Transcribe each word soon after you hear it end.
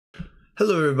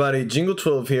Hello everybody,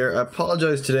 Jingle12 here. I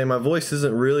apologize today, my voice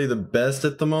isn't really the best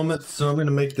at the moment, so I'm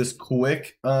gonna make this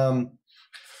quick.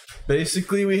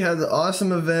 Basically we had the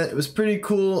awesome event. It was pretty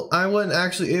cool. I wasn't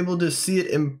actually able to see it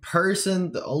in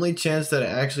person. The only chance that I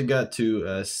actually got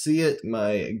to see it,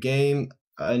 my game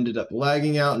ended up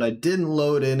lagging out and I didn't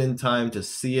load in time to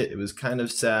see it. It was kind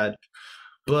of sad,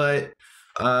 but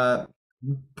uh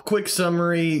quick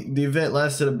summary, the event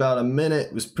lasted about a minute.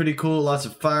 It was pretty cool, lots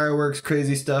of fireworks,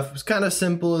 crazy stuff. It was kind of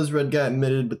simple, as Red Guy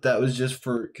admitted, but that was just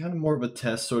for kind of more of a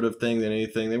test sort of thing than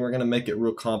anything. They weren't going to make it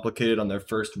real complicated on their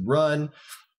first run.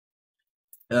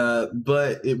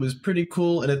 But it was pretty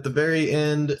cool, and at the very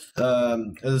end,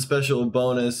 as a special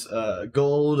bonus,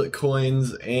 gold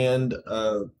coins and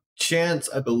chance,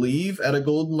 I believe, at a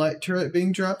golden light turret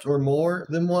being dropped, or more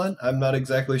than one. I'm not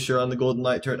exactly sure on the golden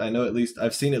light turret. I know at least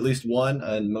I've seen at least one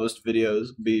in most videos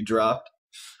be dropped,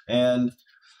 and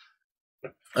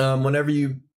whenever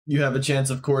you have a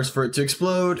chance, of course, for it to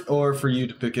explode or for you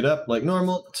to pick it up like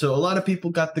normal. So a lot of people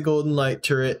got the golden light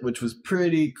turret, which was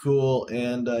pretty cool,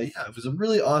 and yeah, it was a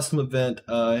really awesome event.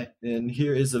 And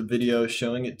here is a video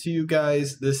showing it to you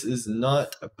guys. This is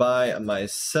not by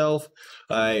myself.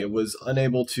 I was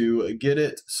unable to get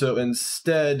it, so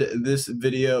instead this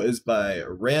video is by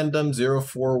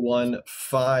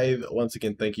Random0415. Once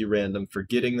again, thank you, Random, for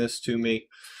getting this to me.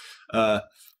 I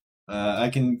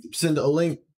can send a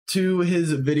link to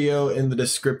his video in the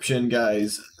description,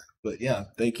 guys. But yeah,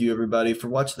 thank you everybody for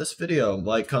watching this video.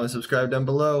 Like, comment, subscribe down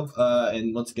below.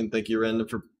 And once again, thank you, Random,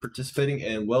 for participating.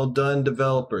 And well done,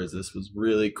 developers. This was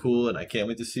really cool, and I can't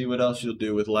wait to see what else you'll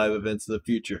do with live events in the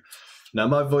future. Now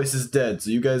my voice is dead,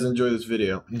 so you guys enjoy this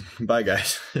video. Bye,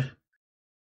 guys.